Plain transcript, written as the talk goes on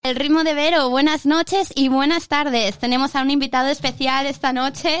del ritmo de Vero, buenas noches y buenas tardes. Tenemos a un invitado especial esta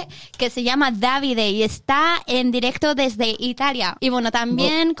noche que se llama Davide y está en directo desde Italia. Y bueno,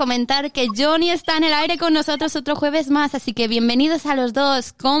 también comentar que Johnny está en el aire con nosotros otro jueves más, así que bienvenidos a los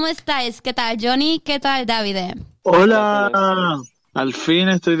dos. ¿Cómo estáis? ¿Qué tal Johnny? ¿Qué tal Davide? Hola, al fin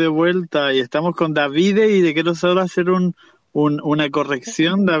estoy de vuelta y estamos con Davide y te quiero solo hacer una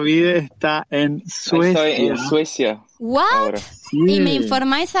corrección. Davide está en Suecia. Estoy en Suecia. ¿What? Ahora. Sí. Y me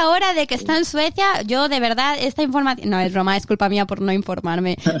informáis ahora de que está en Suecia. Yo, de verdad, esta información... No, es broma, es culpa mía por no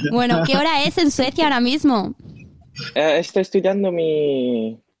informarme. Bueno, ¿qué hora es en Suecia ahora mismo? Estoy estudiando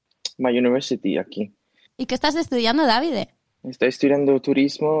my university aquí. ¿Y qué estás estudiando, Davide? Estoy estudiando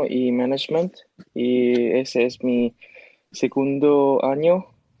turismo y management y ese es mi segundo año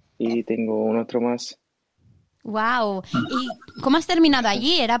y tengo un otro más. Wow. ¿Y cómo has terminado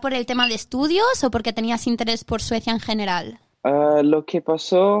allí? ¿Era por el tema de estudios o porque tenías interés por Suecia en general? Lo que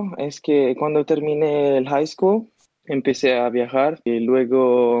pasó es que cuando terminé el high school empecé a viajar y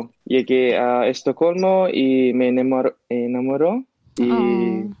luego llegué a Estocolmo y me enamoró y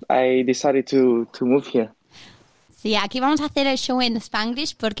I decided to move here. Sí, aquí vamos a hacer el show en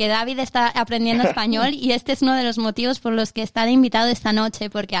Spanglish porque David está aprendiendo español y este es uno de los motivos por los que está de invitado esta noche,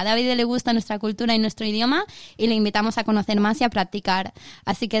 porque a David le gusta nuestra cultura y nuestro idioma y le invitamos a conocer más y a practicar.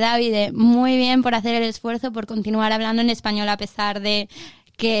 Así que David, muy bien por hacer el esfuerzo, por continuar hablando en español a pesar de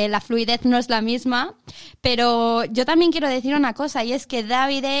que la fluidez no es la misma, pero yo también quiero decir una cosa y es que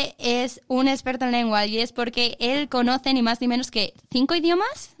David es un experto en lengua y es porque él conoce ni más ni menos que 5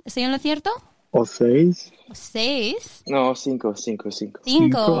 idiomas, ¿estoy en lo cierto? ¿O 6? 6. No, 5. 5.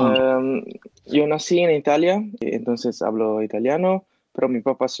 Yo nací en Italia, entonces hablo italiano, pero mis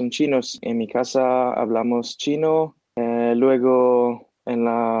papás son chinos. En mi casa hablamos chino. Luego en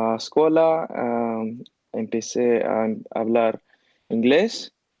la escuela empecé a hablar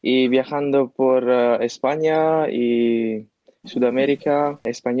inglés y viajando por España y Sudamérica,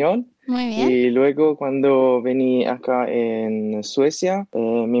 español. Muy bien. Y luego cuando vení acá en Suecia,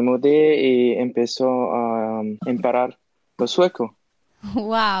 me mudé y empezó a emparar lo sueco.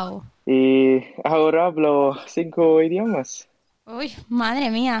 Wow. Y ahora hablo 5 idiomas. Uy,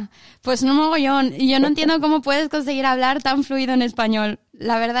 madre mía. Pues no mogollón. Y yo no entiendo cómo puedes conseguir hablar tan fluido en español.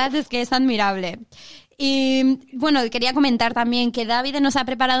 La verdad es que es admirable. Y bueno, quería comentar también que David nos ha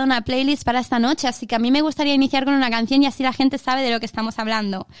preparado una playlist para esta noche, así que a mí me gustaría iniciar con una canción y así la gente sabe de lo que estamos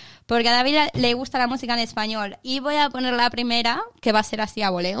hablando. Porque a David le gusta la música en español. Y voy a poner la primera, que va a ser así a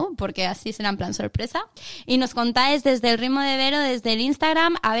voleo, porque así será en plan sorpresa. Y nos contáis desde el ritmo de Vero, desde el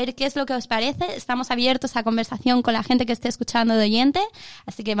Instagram, a ver qué es lo que os parece. Estamos abiertos a conversación con la gente que esté escuchando de oyente.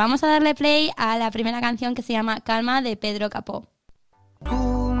 Así que vamos a darle play a la primera canción que se llama Calma, de Pedro Capó.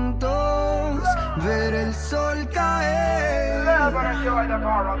 Ver el sol caer.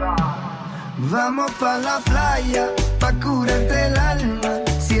 Vamos pa' la playa, pa' curarte el alma.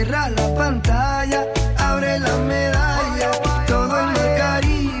 Cierra la pantalla, abre la medalla. Todo en el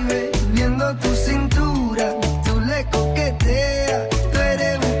Caribe, viendo tu cintura. Tú le coqueteas, tú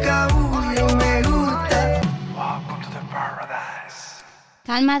eres un cabullo, me gusta. Welcome to the paradise.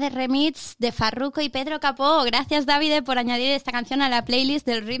 Calma de remix de Farruko y Pedro Capó. Gracias, Davide, por añadir esta canción a la playlist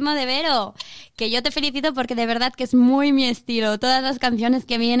del ritmo de Vero. Que yo te felicito porque de verdad que es muy mi estilo. Todas las canciones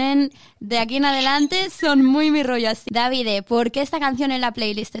que vienen de aquí en adelante son muy mi rollo así. Davide, ¿por qué esta canción en la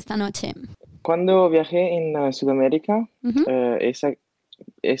playlist esta noche? Cuando viajé en Sudamérica,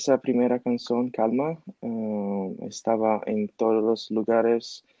 esa primera canción, Calma, estaba en todos los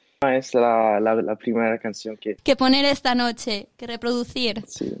lugares. Es la primera canción que poner esta noche, que reproducir.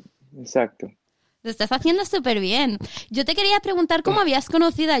 Sí, exacto. Lo estás haciendo súper bien. Yo te quería preguntar cómo habías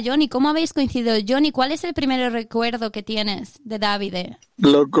conocido a Johnny, cómo habéis coincidido. Johnny, ¿cuál es el primer recuerdo que tienes de Davide?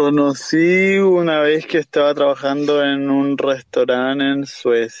 Lo conocí una vez que estaba trabajando en un restaurante en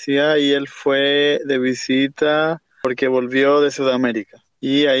Suecia y él fue de visita porque volvió de Sudamérica.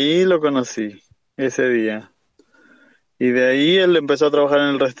 Y ahí lo conocí, ese día. Y de ahí él empezó a trabajar en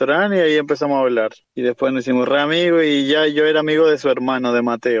el restaurante y ahí empezamos a hablar. Y después nos hicimos re amigos y ya yo era amigo de su hermano, de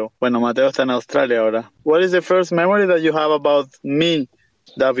Mateo. Bueno, Mateo está en Australia ahora. What is the first memory that you have about me,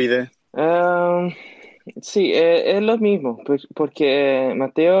 Davide? Sí, es lo mismo, porque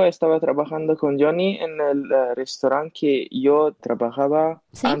Mateo estaba trabajando con Johnny en el restaurante que yo trabajaba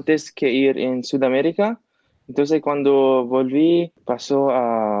antes que ir en Sudamérica. Entonces cuando volví pasó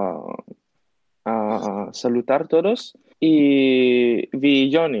a saludar a todos y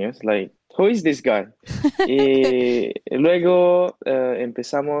vi Johnny, es like, who is this guy? Y luego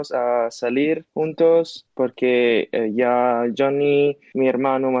empezamos a salir juntos porque ya Johnny, mi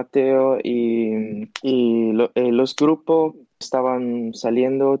hermano Mateo y los grupos estaban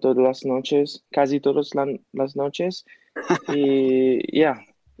saliendo todas las noches, casi todas las noches. Y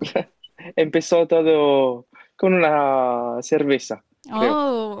empezó todo con una cerveza, creo.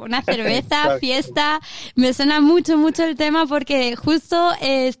 Oh, una cerveza, Exacto. fiesta. Me suena mucho, mucho el tema porque justo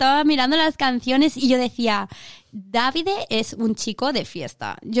estaba mirando las canciones y yo decía, Davide es un chico de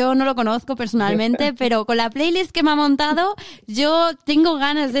fiesta. Yo no lo conozco personalmente, pero con la playlist que me ha montado, yo tengo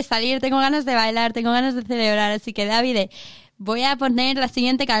ganas de salir, tengo ganas de bailar, tengo ganas de celebrar. Así que, Davide, voy a poner la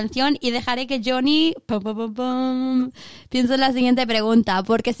siguiente canción y dejaré que Johnny piense en la siguiente pregunta,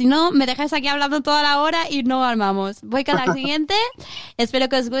 porque si no, me dejáis aquí hablando toda la hora y no armamos. Voy con la siguiente. Espero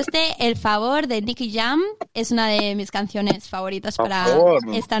que os guste El Favor de Nicky Jam. Es una de mis canciones favoritas para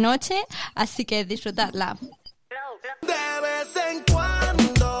esta noche, así que disfrutadla. De vez en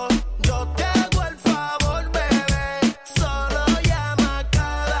cuando yo te hago el favor, bebé. Solo llama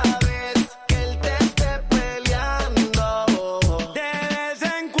cada vez que él te esté peleando. De vez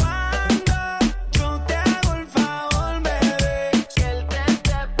en cuando yo te hago el favor, bebé. Que él te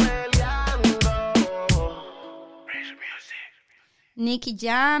esté peleando. Nicky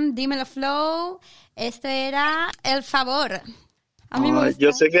Jam, Dímelo Flow. Este era El Favor. A mí me gusta.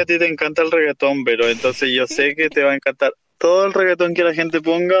 Yo sé que a ti te encanta el reggaetón, pero entonces yo sé que te va a encantar. Todo el reggaetón que la gente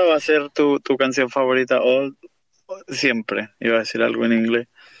ponga va a ser tu canción favorita o siempre. Iba a decir algo en inglés.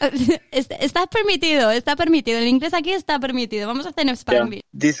 Está permitido, está permitido. El inglés aquí está permitido. Vamos a hacer en español.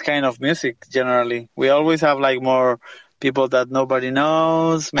 This kind of music, generally. We always have like more people that nobody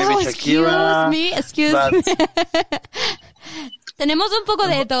knows, maybe Shakira. Excuse me. Tenemos un poco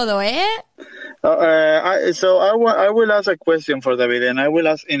de todo, ¿eh? I will ask a question for David, and I will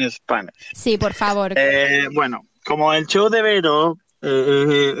ask in Spanish. Sí, por favor. Bueno, como el show de Vero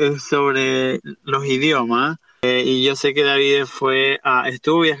es sobre los idiomas, y yo sé que David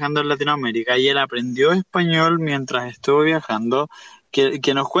estuvo viajando en Latinoamérica y él aprendió español mientras estuvo viajando.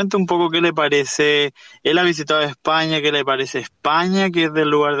 Que nos cuente un poco qué le parece. Él ha visitado España, qué le parece España, que es del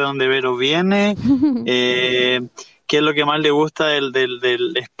lugar de donde Vero viene. Qué es lo que más le gusta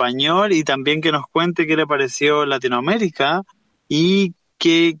del español, y también que nos cuente qué le pareció Latinoamérica y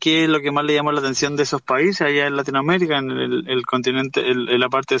qué es lo que más le llamó la atención de esos países allá en Latinoamérica, en el continente, en la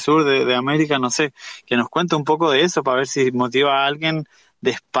parte sur de América, no sé, que nos cuente un poco de eso para ver si motiva a alguien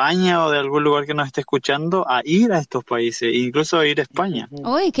de España o de algún lugar que nos esté escuchando a ir a estos países, incluso a ir a España.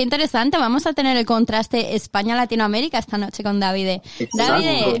 Uy, qué interesante. Vamos a tener el contraste España-Latinoamérica esta noche con Davide. Exacto.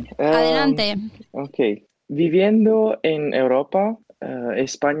 Davide, adelante. Ok. Viviendo en Europa,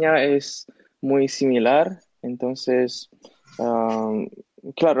 España es muy similar, entonces,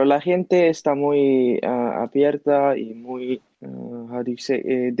 claro, la gente está muy abierta y muy, how do you say,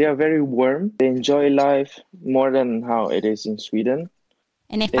 they are very warm. They enjoy life more than how it is in Sweden.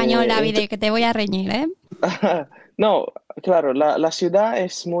 En español, Davide, que te voy a reñir, ¿eh? No, claro, la ciudad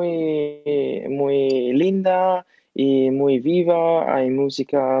es muy, muy linda y muy viva, hay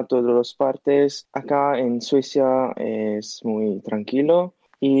música a todas las partes. Acá en Suecia es muy tranquilo.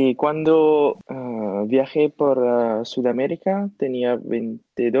 Y cuando viajé por Sudamérica, tenía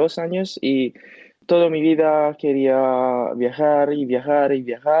 22 años y toda mi vida quería viajar y viajar y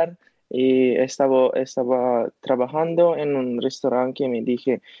viajar. Y estaba trabajando en un restaurante que me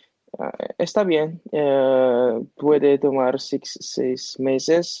dije, está bien, puede tomar 6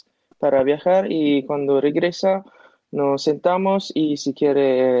 meses para viajar y cuando regresa nos sentamos y si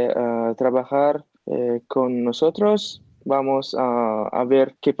quiere trabajar con nosotros, vamos a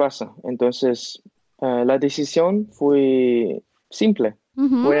ver qué pasa. Entonces, la decisión fue simple,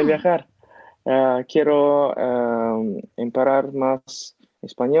 voy a viajar. Quiero emparar más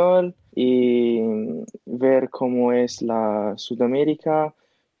español y ver cómo es la Sudamérica,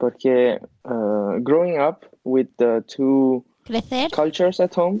 porque growing up with the two cultures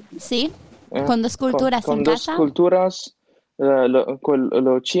at home, sí, con dos culturas con en dos casa. culturas,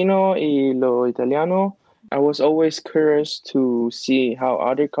 lo chino y lo italiano, I was always curious to see how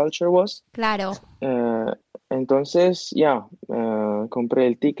other culture was. Claro. Entonces, compré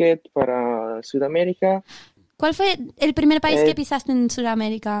el ticket para Sudamérica. ¿Cuál fue el primer país que pisaste en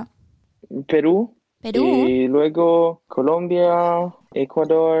Sudamérica? Perú. Perú. Y luego Colombia,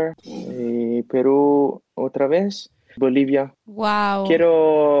 Ecuador, y Perú otra vez, Bolivia. Wow.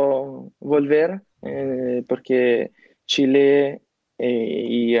 Quiero volver porque Chile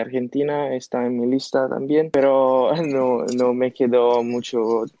y Argentina está en mi lista también, pero no me quedó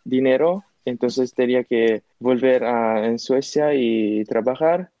mucho dinero. Entonces tenía que volver en Suecia y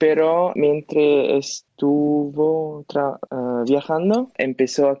trabajar. Pero mientras estuvo viajando,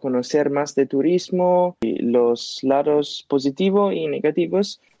 empezó a conocer más de turismo y los lados positivos y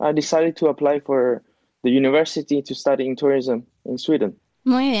negativos. I decided to apply for university to study tourism in Sweden.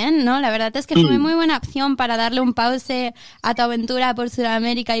 Muy bien, ¿no? La verdad es que fue muy buena opción para darle un pause a tu aventura por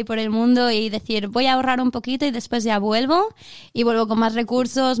Sudamérica y por el mundo y decir, voy a ahorrar un poquito y después ya vuelvo con más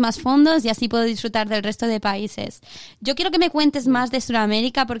recursos, más fondos y así puedo disfrutar del resto de países. Yo quiero que me cuentes más de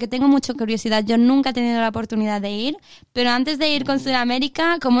Sudamérica porque tengo mucha curiosidad. Yo nunca he tenido la oportunidad de ir, pero antes de ir con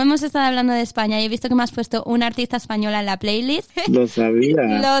Sudamérica, como hemos estado hablando de España y he visto que me has puesto una artista española en la playlist. Lo sabía.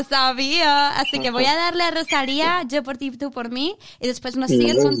 Lo sabía. Así que voy a darle a Rosalía, yo por ti, tú por mí, y después nos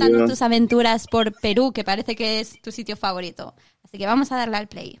sigues contando tus aventuras por Perú, que parece que es tu sitio favorito. Así que vamos a darle al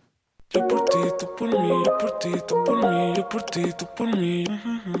play. Yo por ti, tú por mí, yo por ti, tú por mí, yo por ti, tú por mí.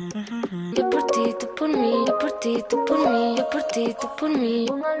 Yo por ti, tú por mí, yo por ti, tú por mí, yo por ti, tú por mí.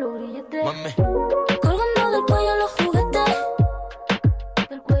 Mami. Colgando del cuello los juguetes,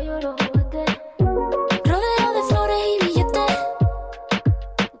 del cuello los juguetes. Rodeo de flores y billetes,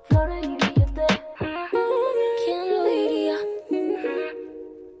 flores y billetes. ¿Quién lo diría?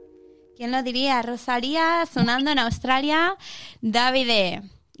 ¿Quién lo diría? Rosalía sonando en Australia. Davide,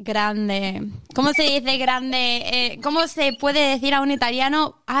 grande. ¿Cómo se dice grande? ¿Cómo se puede decir a un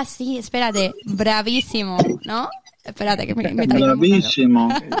italiano? Ah, sí, espérate. Bravísimo, ¿no? Espérate, que mi italiano... Bravísimo.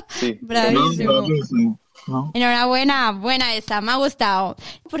 Sí. Bravísimo. No, bravísimo. ¿No? Enhorabuena, buena esa, me ha gustado.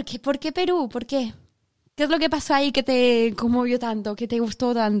 ¿Por qué Perú? ¿Por qué? ¿Qué es lo que pasó ahí que te conmovió tanto, que te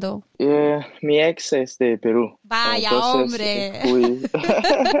gustó tanto? Mi ex es de Perú. Vaya, Entonces, hombre.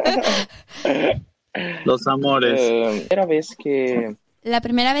 Los amores. La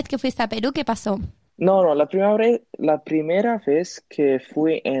primera vez que fuiste a Perú, ¿qué pasó? No, la primera vez que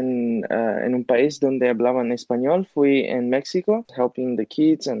fui en un país donde hablaban español, fui en México, helping the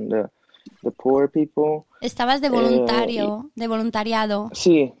kids and the poor people. Estabas de voluntariado.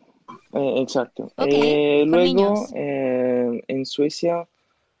 Sí, exacto. Okay, con luego, niños. En Suecia,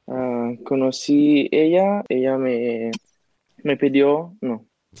 conocí ella me pidió,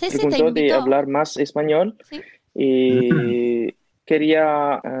 Sí, te preguntó de invitó. hablar más español Sí. y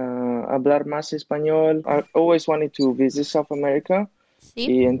quería hablar más español. I always wanted to visit South America. Sí.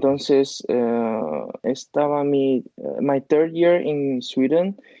 Y entonces estaba my third year in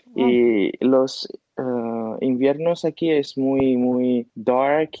Sweden. Wow. Y los inviernos aquí es muy, muy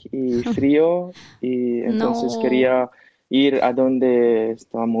dark y frío. Y entonces quería ir a donde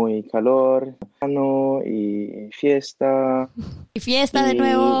está muy calor, y fiesta. Y fiesta de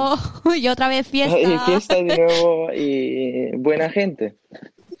nuevo. Y otra vez fiesta. Y fiesta de nuevo y buena gente.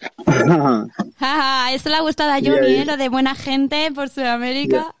 Eso le ha gustado a Johnny, lo de buena gente por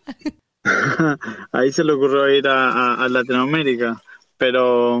Sudamérica. Ahí se le ocurrió ir a Latinoamérica,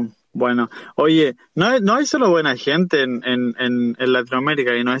 pero bueno, oye, no hay solo buena gente en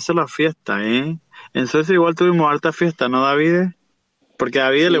Latinoamérica y no hay solo fiesta, ¿eh? En Suecia igual tuvimos harta fiesta, ¿no, Davide? Porque a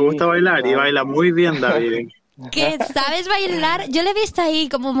Davide le gusta bailar y baila muy bien, Davide. ¿Qué? ¿Sabes bailar? Yo le he visto ahí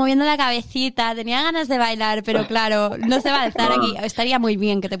como moviendo la cabecita, tenía ganas de bailar, pero claro, no se va a alzar aquí. Estaría muy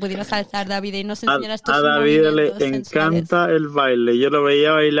bien que te pudieras alzar, David, y nos enseñaras tus A Davide le movimientos encanta el baile. Yo lo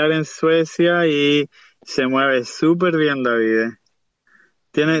veía bailar en Suecia y se mueve súper bien, Davide.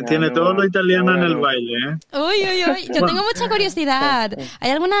 Tiene todo lo italiano en el baile, ¿eh? Uy. Yo tengo mucha curiosidad. ¿Hay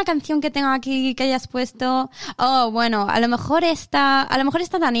alguna canción que tengo aquí que hayas puesto? Oh, bueno, a lo mejor esta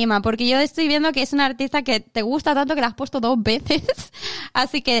te anima, porque yo estoy viendo que es una artista que te gusta tanto que la has puesto 2 veces.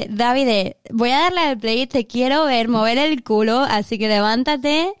 Así que, Davide, voy a darle al play. Te quiero ver mover el culo, así que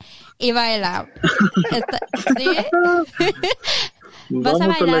levántate y baila. ¿Sí? ¿Vas a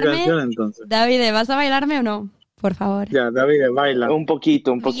Vamos con la bailarme? canción, entonces. Davide, ¿vas a bailarme o no? Por favor. Ya, Davide, baila. Un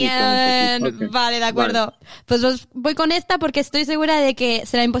poquito. Bien. Okay. Vale, de acuerdo. Pues voy con esta porque estoy segura de que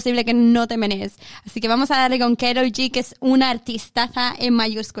será imposible que no te menees. Así que vamos a darle con Karol G, que es una artistaza en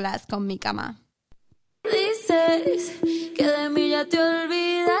mayúsculas, con Mi Cama. Dices que de mí ya te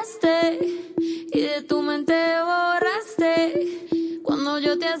olvidaste y de tu mente borraste cuando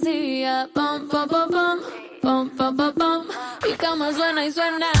yo te hacía pam, pam, pam, pam, pam, pam, pam, pam. Mi cama suena y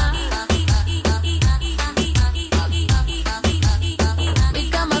suena.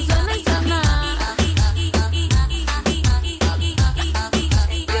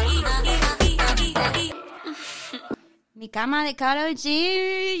 Mi Cama de Karol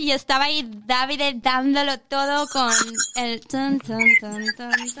G, y estaba ahí Davide dándolo todo con el tun, tun, tun,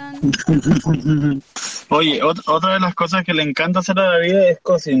 tun, tun. Oye, otra de las cosas que le encanta hacer a Davide es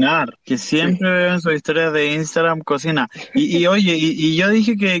cocinar, que siempre veo en sus historias de Instagram cocina. Y oye, y yo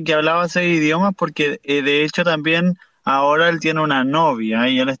dije que hablaba 6 idiomas porque de hecho también ahora él tiene una novia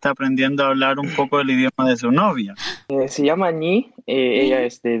y él está aprendiendo a hablar un poco el idioma de su novia. Se llama Nhi, ella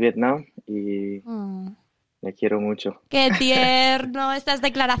es de Vietnam y Le quiero mucho. ¡Qué tierno! Estas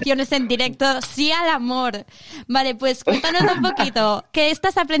declaraciones en directo. ¡Sí al amor! Vale, pues cuéntanos un poquito. ¿Qué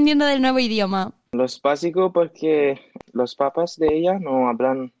estás aprendiendo del nuevo idioma? Los básicos porque los papás de ella no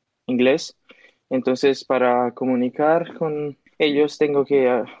hablan inglés. Entonces, para comunicar con ellos tengo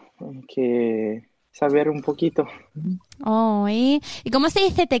que saber un poquito. Oh, ¿y cómo se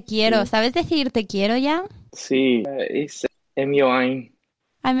dice te quiero? ¿Sabes decir te quiero ya? Sí, es M-O-I.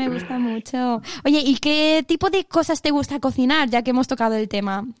 Ay, me gusta mucho. Oye, ¿y qué tipo de cosas te gusta cocinar, ya que hemos tocado el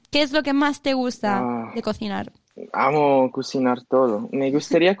tema? ¿Qué es lo que más te gusta de cocinar? Amo cocinar todo. Me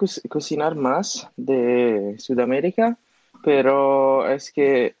gustaría cocinar más de Sudamérica, pero es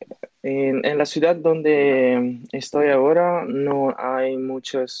que en la ciudad donde estoy ahora no hay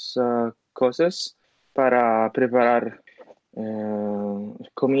muchas cosas para preparar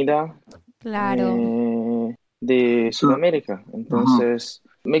comida de Sudamérica. Entonces,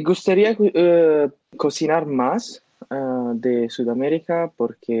 me gustaría cocinar más de Sudamérica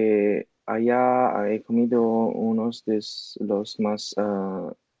porque allá he comido unos de los más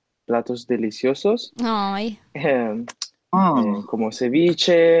platos deliciosos. Ay. Como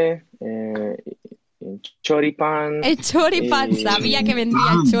ceviche, choripán. El choripán, sabía que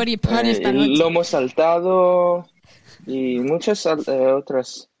vendría el choripán esta noche. El lomo saltado y muchas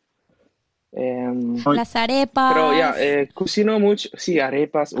otras. Las arepas. Pero ya, cocino mucho. Sí,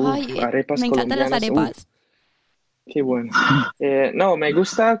 arepas. Ay, arepas me encantan las arepas. Qué bueno. No, me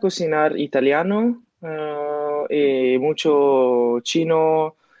gusta cocinar italiano, mucho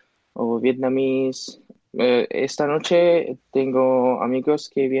chino o vietnamés. Esta noche tengo amigos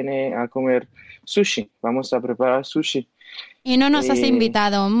que vienen a comer sushi. Vamos a preparar sushi. Y no nos has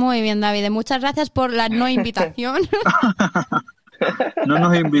invitado. Muy bien, David. Muchas gracias por la no invitación. No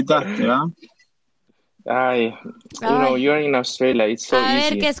nos invitaste, ¿ah? Ay, you're in Australia, it's so a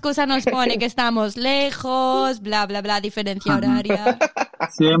easy. ver qué excusa nos pone, que estamos lejos, bla, bla, bla, diferencia horaria.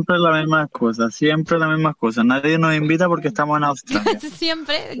 Siempre la misma cosa, siempre la misma cosa. Nadie nos invita porque estamos en Australia.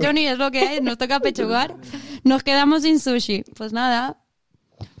 Siempre, Johnny, es lo que hay, nos toca pechugar. Nos quedamos sin sushi. Pues nada.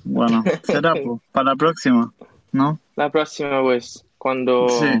 Bueno, será para la próxima, ¿no? La próxima vez, cuando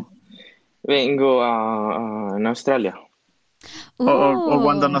vengo en Australia. O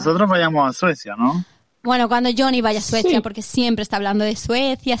cuando nosotros vayamos a Suecia, ¿no? Bueno, cuando Johnny vaya a Suecia, porque siempre está hablando de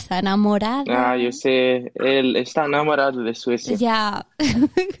Suecia, está enamorado. Yo sé, él está enamorado de Suecia. Ya.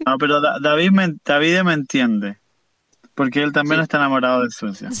 No, pero David me entiende, porque él también está enamorado de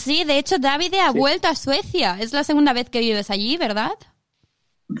Suecia. Sí, de hecho, David ha vuelto a Suecia. Es la segunda vez que vives allí, ¿verdad?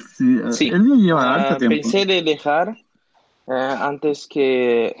 Sí. Él lleva harto tiempo. Pensé de dejar antes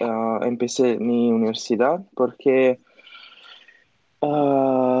que empecé mi universidad, porque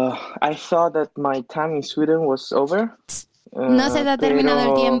I thought that my time in Sweden was over. ¿No se te ha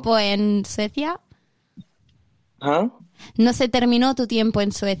terminado el tiempo en Suecia? ¿No se terminó tu tiempo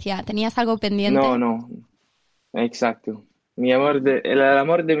en Suecia? ¿Tenías algo pendiente? No. Exacto. El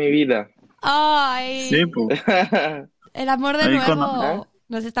amor de mi vida. ¡Ay! Sí, pues. El amor de nuevo.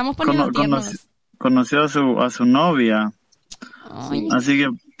 Nos estamos poniendo tiernos. Conoció a su novia. Ay. Así que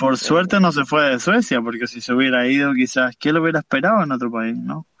por suerte no se fue de Suecia, porque si se hubiera ido quizás, ¿qué lo hubiera esperado en otro país,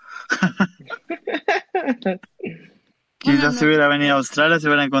 no? Quizás si hubiera venido a Australia se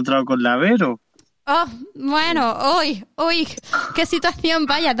hubiera encontrado con la Vero. Oh, bueno, uy, qué situación,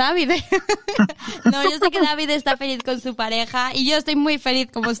 vaya, David. No, yo sé que David está feliz con su pareja y yo estoy muy feliz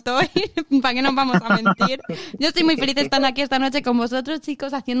como estoy, ¿para qué nos vamos a mentir? Yo estoy muy feliz estando aquí esta noche con vosotros,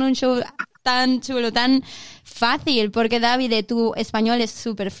 chicos, haciendo un show tan chulo, tan fácil, porque David, tu español es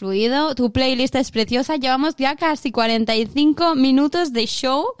súper fluido, tu playlist es preciosa, llevamos ya casi 45 minutos de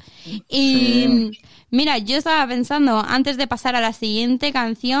show y... Mira, yo estaba pensando, antes de pasar a la siguiente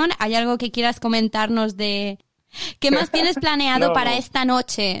canción, ¿hay algo que quieras comentarnos de... ¿Qué más tienes planeado para esta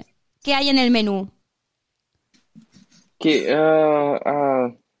noche? ¿Qué hay en el menú?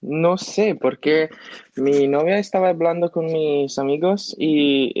 No sé, porque mi novia estaba hablando con mis amigos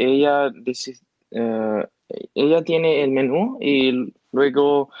y ella tiene el menú y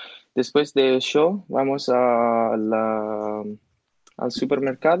luego, después del show, vamos al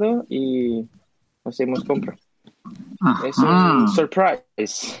supermercado y... hacemos compra. Es un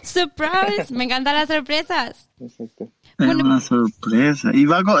surprise. ¡Surprise! Me encantan las sorpresas. Exacto. Es una sorpresa.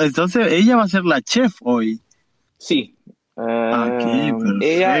 Entonces, ella va a ser la chef hoy. Sí.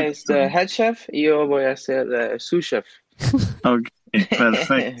 Ella es head chef y yo voy a ser sous chef. Ok,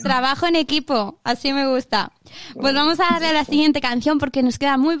 perfecto. Trabajo en equipo, así me gusta. Pues vamos a darle a la siguiente canción porque nos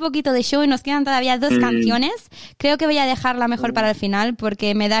queda muy poquito de show y nos quedan todavía 2 canciones. Creo que voy a dejarla mejor para el final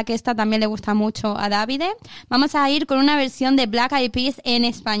porque me da que esta también le gusta mucho a Davide. Vamos a ir con una versión de Black Eyed Peas en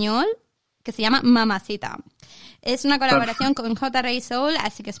español. que se llama Mamacita. Es una colaboración con J. Ray Soul,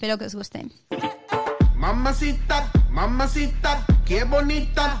 así que espero que os guste. Mamacita, mamacita, qué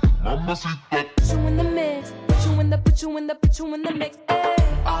bonita. Mamacita. Put you in the mix, put you in the mix.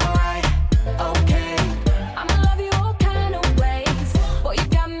 Alright, okay. I'ma love you all kind of ways. Boy, you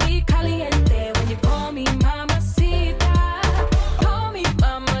got me caliente when you call me mamacita. Call me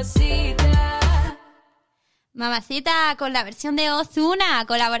mamacita. Mamacita con la versión de Ozuna,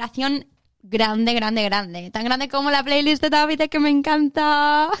 colaboración grande. Tan grande como la playlist de Davide, que me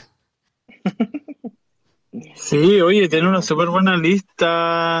encanta. Sí, oye, tiene una súper buena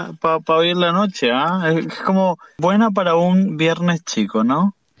lista para oír la noche, ¿ah? Es como buena para un viernes chico,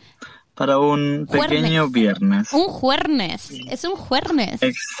 ¿no? Para un pequeño viernes. Un juernes, es un juernes.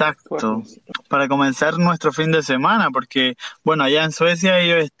 Exacto, para comenzar nuestro fin de semana, porque, bueno, allá en Suecia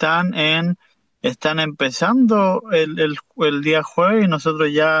ellos están empezando el día jueves y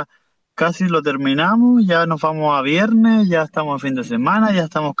nosotros ya casi lo terminamos, ya nos vamos a viernes, ya estamos en fin de semana, ya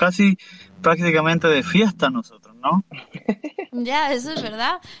estamos casi prácticamente de fiesta nosotros, ¿no? Ya, eso es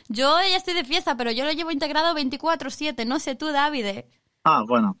verdad. Yo ya estoy de fiesta, pero yo lo llevo integrado 24/7, no sé tú, Davide. Ah,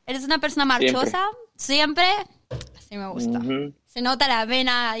 bueno. ¿Eres una persona marchosa? ¿Siempre? Así me gusta. Uh-huh. Se nota la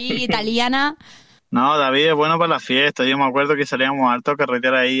vena ahí italiana. No, David es bueno para la fiesta. Yo me acuerdo que salíamos harto a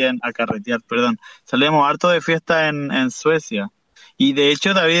carretear ahí, salíamos harto de fiesta en Suecia. Y de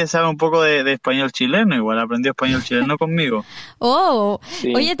hecho David sabe un poco de español chileno, igual aprendió español chileno conmigo. Oh,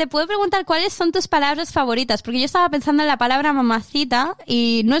 sí. Oye, te puedo preguntar cuáles son tus palabras favoritas, porque yo estaba pensando en la palabra mamacita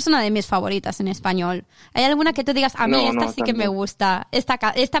y no es una de mis favoritas en español. ¿Hay alguna que tú digas, a mí esta sí que me gusta,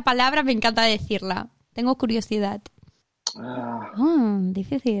 esta palabra me encanta decirla? Tengo curiosidad.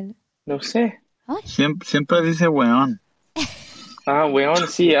 Difícil. No sé. Siempre dice weón. Weón,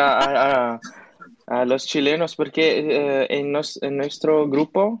 sí, a los chilenos, porque en nuestro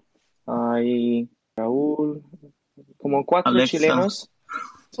grupo hay Raúl, como 4 Alexa. chilenos.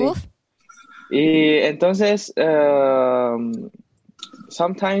 Sí. Uf. Y entonces,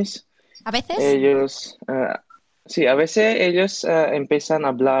 sometimes ¿A veces? ellos, a veces ellos empiezan a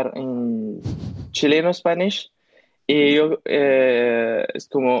hablar en chileno, Spanish. Y yo, es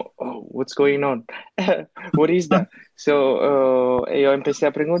como, what's going on? What is that? So, yo empecé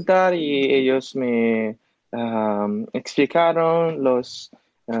a preguntar y ellos me explicaron los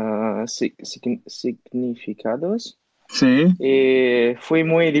significados. Sí. Y fue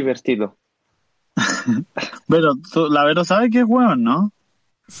muy divertido. Pero la verdad, ¿sabes qué es huevón, no?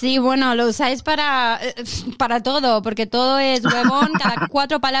 Sí, bueno, lo usáis para todo, porque todo es huevón, cada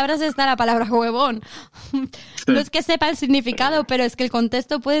 4 palabras está la palabra huevón. Sí. No es que sepa el significado, pero es que el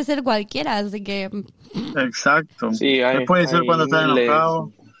contexto puede ser cualquiera, así que... Exacto. Sí, puede ser cuando estás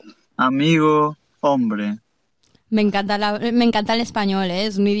enojado, amigo, hombre. Me encanta el español,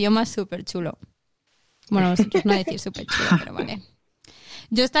 es un idioma súper chulo. Bueno, vosotros no decir súper chulo, pero vale.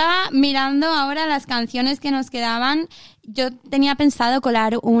 Yo estaba mirando ahora las canciones que nos quedaban. Yo tenía pensado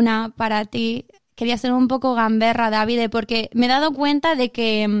colar una para ti. Quería ser un poco gamberra, Davide, porque me he dado cuenta de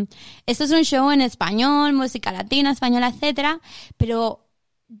que esto es un show en español, música latina, española, etcétera. Pero,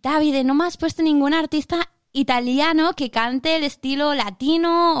 Davide, no me has puesto ningún artista italiano que cante el estilo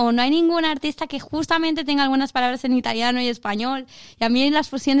latino, o no hay ningún artista que justamente tenga algunas palabras en italiano y español. Y a mí las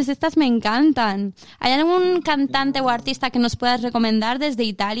fusiones estas me encantan. ¿Hay algún cantante o artista que nos puedas recomendar desde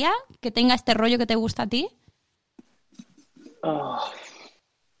Italia que tenga este rollo que te gusta a ti?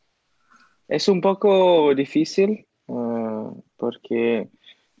 Es un poco difícil porque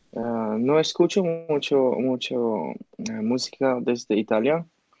no escucho mucho música desde Italia,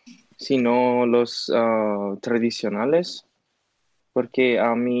 sino los tradicionales, porque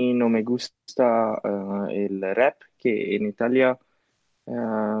a mí no me gusta el rap, que en Italia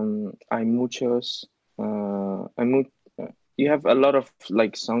hay muchos, you have a lot of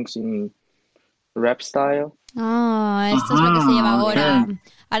like songs in rap style. Esto es lo que se lleva ahora. Okay.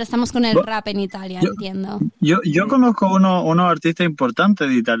 Ahora estamos con el rap en Italia, entiendo. Yo conozco unos artistas importantes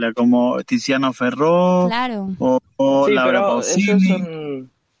de Italia, como Tiziano Ferro, claro, o sí, Laura Pausini. Esos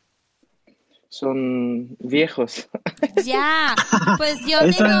son viejos. Ya, pues yo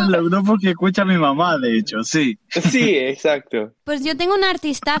Ese es el grupo que escucha mi mamá, de hecho, sí. Sí, exacto. Pues yo tengo una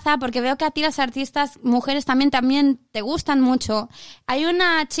artistaza, porque veo que a ti las artistas mujeres también te gustan mucho. Hay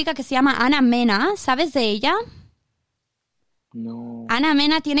una chica que se llama Ana Mena, ¿sabes de ella? No. Ana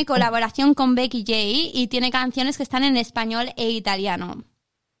Mena tiene colaboración con Becky J y tiene canciones que están en español e italiano.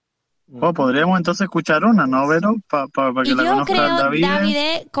 Podríamos entonces escuchar una, ¿no, Vero? Para que la conozca David.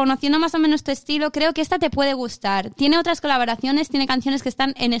 Davide, conociendo más o menos tu estilo, creo que esta te puede gustar. Tiene otras colaboraciones, tiene canciones que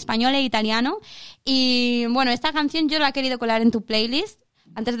están en español e italiano. Y bueno, esta canción yo la he querido colar en tu playlist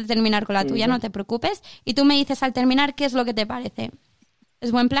antes de terminar con la tuya, no te preocupes. Y tú me dices al terminar qué es lo que te parece.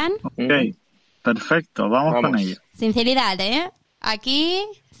 ¿Es buen plan? Ok, perfecto, vamos con ello. Sinceridad, ¿eh? Aquí,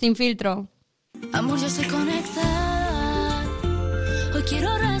 sin filtro. Amor, ya estoy conectada. Hoy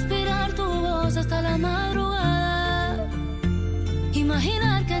quiero respirar tu voz hasta la madrugada.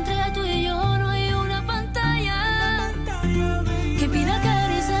 Imaginar que entre tú y yo no hay una pantalla que pida que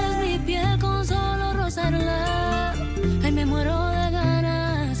acaricies mi piel con solo rozarla. Ay, me muero de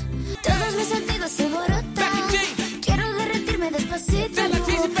ganas. Todos mis sentidos se brotan. Quiero derretirme despacito en tu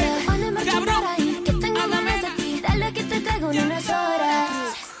boca. Ponle marcha para ir, que tengo ganas de ti. Dale que te traigo en unas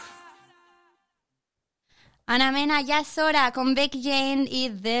horas. Ana Mena, ya es hora, con Becky Jane y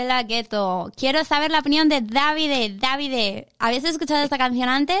De La Ghetto. Quiero saber la opinión de Davide. Davide, ¿habéis escuchado esta canción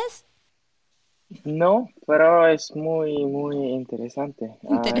antes? No, pero es muy, muy interesante.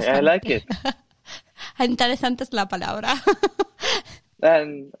 Interesante. I like it. Interesante es la palabra.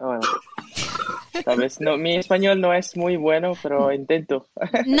 Bueno, tal vez no, mi español no es muy bueno, pero intento.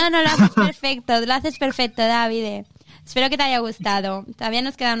 No, lo haces perfecto, Davide. Espero que te haya gustado. Todavía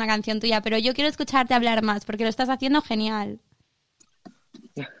nos queda una canción tuya, pero yo quiero escucharte hablar más, porque lo estás haciendo genial.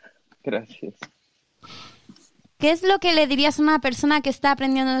 Gracias. ¿Qué es lo que le dirías a una persona que está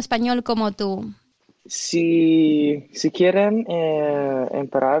aprendiendo español como tú? Si quieren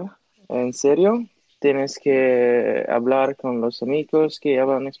empezar en serio, tienes que hablar con los amigos que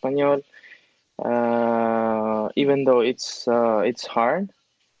hablan español, even though it's hard,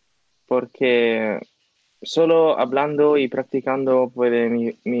 porque solo hablando y practicando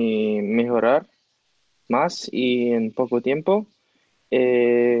puede mejorar más y en poco tiempo.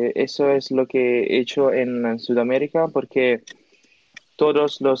 Eso es lo que he hecho en Sudamérica, porque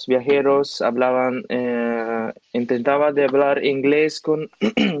todos los viajeros intentaban de hablar inglés con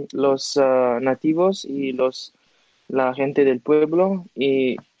los nativos y la gente del pueblo,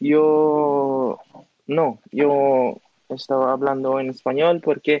 y yo estaba hablando en español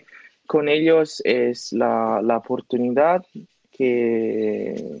porque con ellos es la oportunidad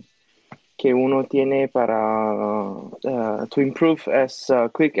que uno tiene para to improve as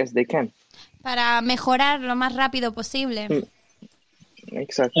quick as they can. Para mejorar lo más rápido posible.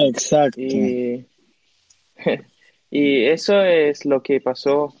 Exacto. Y eso es lo que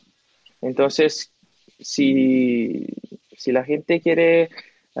pasó. Entonces, si la gente quiere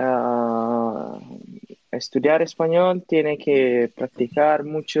estudiar español, tiene que practicar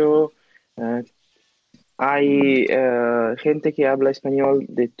mucho. Hay gente que habla español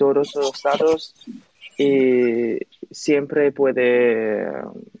de todos los lados y siempre puede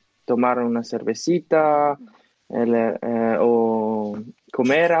tomar una cervecita o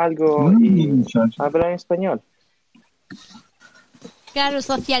comer algo y hablar español. Claro,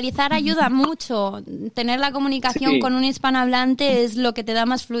 socializar ayuda mucho. Tener la comunicación con un hispanohablante es lo que te da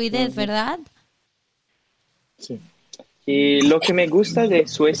más fluidez, ¿verdad? Sí. Y lo que me gusta de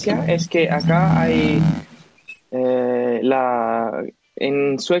Suecia es que acá hay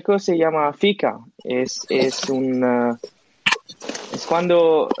en sueco se llama fika. Es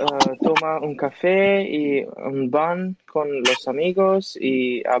cuando toma un café y un pan con los amigos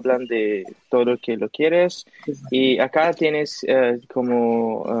y hablan de todo lo que lo quieres. Y acá tienes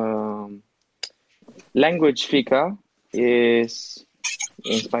como language fika, es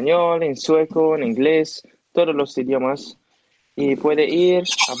en español, en sueco, en inglés, todos los idiomas. Y puede ir,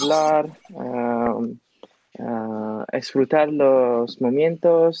 hablar, disfrutar los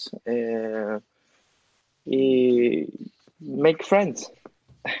momentos y make friends.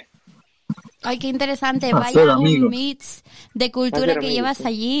 Ay, qué interesante. Hacer Vaya amigos. un mix de cultura que llevas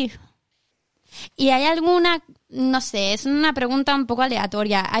allí. ¿Y hay alguna, no sé, es una pregunta un poco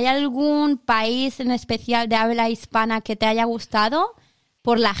aleatoria, ¿hay algún país en especial de habla hispana que te haya gustado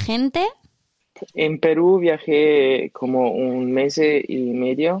por la gente? En Perú viajé como un mes y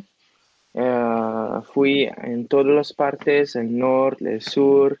medio. Fui en todas las partes, el norte, el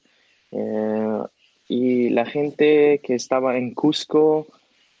sur, y la gente que estaba en Cusco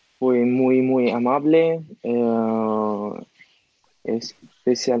fue muy, muy amable,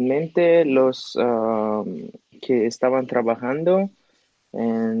 especialmente los que estaban trabajando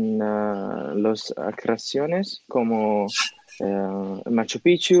en las atracciones como Machu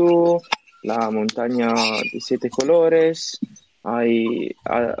Picchu, la montaña de 7 colores. Hay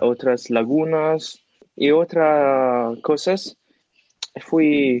otras lagunas y otras cosas.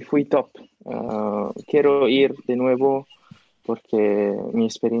 Fui top. Quiero ir de nuevo porque mi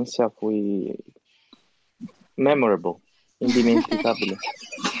experiencia fue memorable, indimenticable.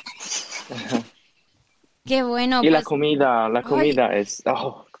 Qué bueno. Y pues, la comida es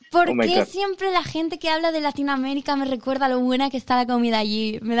 ¿Por Oh my qué God. siempre la gente que habla de Latinoamérica me recuerda lo buena que está la comida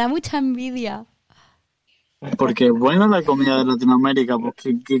allí? Me da mucha envidia. Porque bueno la comida de Latinoamérica, pues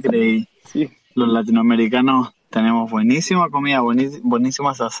 ¿qué creí? Sí. Los latinoamericanos tenemos buenísima comida,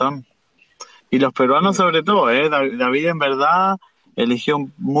 buenísima sazón. Y los peruanos sobre todo, ¿eh? David en verdad eligió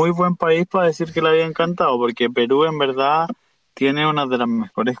un muy buen país para decir que le había encantado, porque Perú en verdad tiene una de las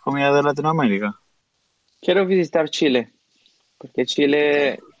mejores comidas de Latinoamérica. Quiero visitar Chile, porque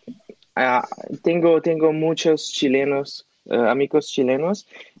Chile, tengo muchos chilenos, amigos chilenos,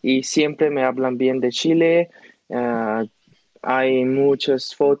 y siempre me hablan bien de Chile. Hay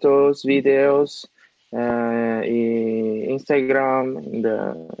muchas fotos, videos, y Instagram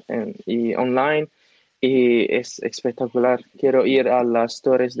y online, y es espectacular. Quiero ir a las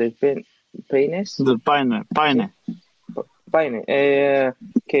Torres del Paine, Del Paine,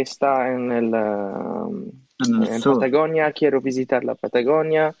 que está en el en sur. Patagonia. Quiero visitar la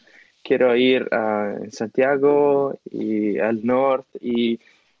Patagonia. Quiero ir en Santiago y al norte, y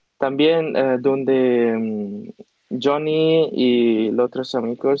también donde Johnny y los otros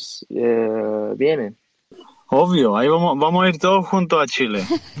amigos vienen. Obvio, ahí vamos a ir todos juntos a Chile.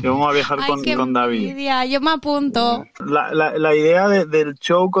 Y vamos a viajar Ay, qué con David. envidia. Yo me apunto. La idea del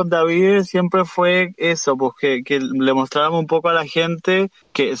show con David siempre fue eso, pues que le mostráramos un poco a la gente,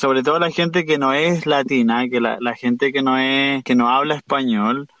 que sobre todo a la gente que no es latina, que la gente que no habla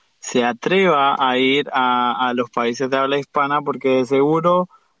español, se atreva a ir a los países de habla hispana, porque de seguro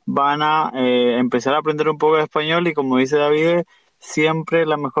van a empezar a aprender un poco de español, y como dice David, siempre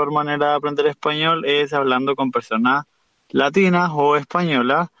la mejor manera de aprender español es hablando con personas latinas o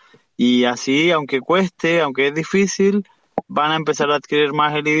españolas, y así, aunque cueste, aunque es difícil, van a empezar a adquirir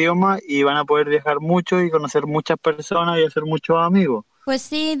más el idioma y van a poder viajar mucho y conocer muchas personas y hacer muchos amigos. Pues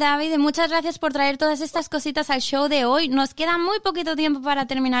sí, David, muchas gracias por traer todas estas cositas al show de hoy. Nos queda muy poquito tiempo para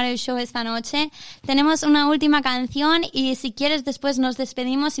terminar el show esta noche. Tenemos una última canción y si quieres después nos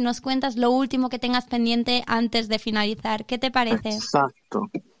despedimos y nos cuentas lo último que tengas pendiente antes de finalizar. ¿Qué te parece? Exacto.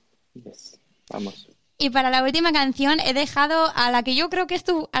 Yes. Vamos. Y para la última canción he dejado a la que yo creo que es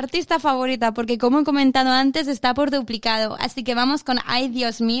tu artista favorita, porque como he comentado antes está por duplicado. Así que vamos con Ay,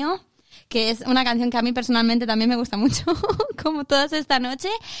 Dios mío, que es una canción que a mí personalmente también me gusta mucho, como todas esta noche.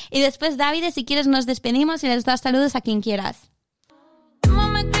 Y después, David, si quieres nos despedimos y les das saludos a quien quieras. Mamá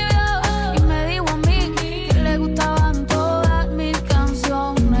me escribió y me dijo a mí que le gustaban todas mis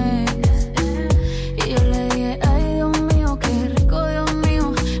canciones. Y yo le dije, ay Dios mío, qué rico Dios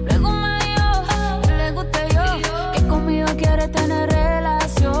mío. Luego me dijo que le guste yo, que conmigo quiere tener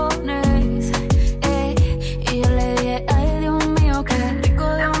relaciones. Y yo le dije, ay Dios mío, qué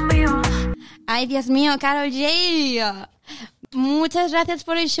rico Dios mío. Ay, Dios mío, Karol J. Muchas gracias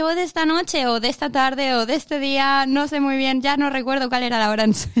por el show de esta noche, o de esta tarde, o de este día. No sé muy bien, ya no recuerdo cuál era la hora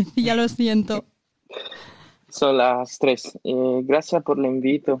en Suecia, lo siento. Son las 3. Gracias por el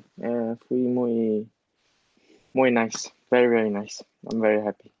invito. Fui muy nice. Very, very nice. I'm very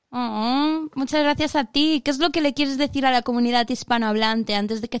happy. Oh, muchas gracias a ti. ¿Qué es lo que le quieres decir a la comunidad hispanohablante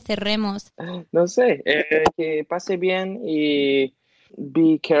antes de que cerremos? No sé, que pase bien y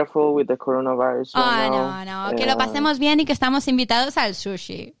be careful with the coronavirus right now. No, que lo pasemos bien y que estamos invitados al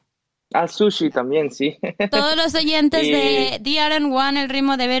sushi. Al sushi también, sí. Todos los oyentes Y- de DRN1, el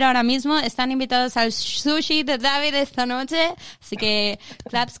ritmo de Vero ahora mismo, están invitados al sushi de David esta noche. Así que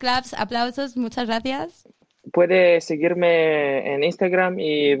claps, aplausos, muchas gracias. Puede seguirme en Instagram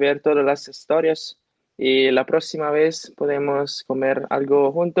y ver todas las historias. Y la próxima vez podemos comer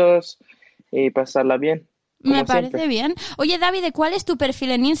algo juntos y pasarla bien. como Me parece siempre. bien. Oye, David, ¿cuál es tu perfil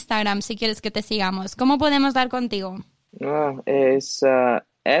en Instagram si quieres que te sigamos? ¿Cómo podemos dar contigo? Es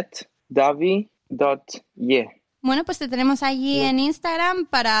 @davide.ye. Bueno, pues te tenemos allí en Instagram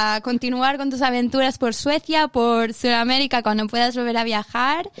para continuar con tus aventuras por Suecia, por Sudamérica, cuando puedas volver a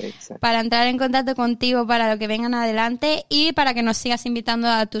viajar, Exacto. para entrar en contacto contigo para lo que vengan adelante y para que nos sigas invitando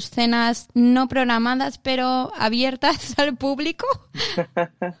a tus cenas no programadas, pero abiertas al público.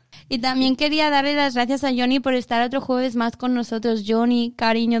 Y también quería darle las gracias a Johnny por estar otro jueves más con nosotros. Johnny,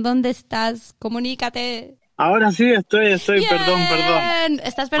 cariño, ¿dónde estás? Comunícate. Ahora sí, estoy, perdón. Bien.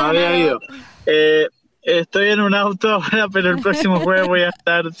 ¿Estás Me había perdonado? ido. Estoy en un auto ahora, pero el próximo jueves voy a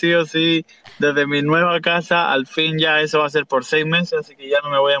estar sí o sí desde mi nueva casa. Al fin ya eso va a ser por 6 meses, así que ya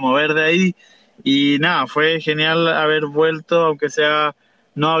no me voy a mover de ahí. Y nada, fue genial haber vuelto, aunque sea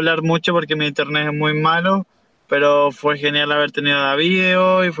no hablar mucho porque mi internet es muy malo, pero fue genial haber tenido a Davide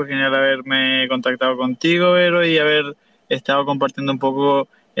hoy, fue genial haberme contactado contigo, Vero, y haber estado compartiendo un poco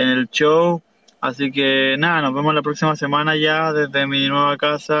en el show. Así que nada, nos vemos la próxima semana ya desde mi nueva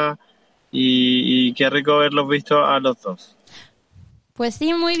casa. Y qué rico haberlos visto a los dos. Pues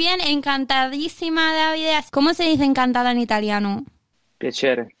sí, muy bien, encantadísima, Davide. ¿Cómo se dice encantada en italiano?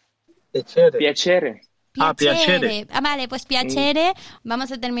 Piacere. Piacere. Piacere. Piacere. Vale, pues piacere.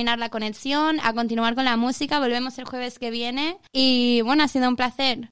 Vamos a terminar la conexión, a continuar con la música. Volvemos el jueves que viene. Y bueno, ha sido un placer.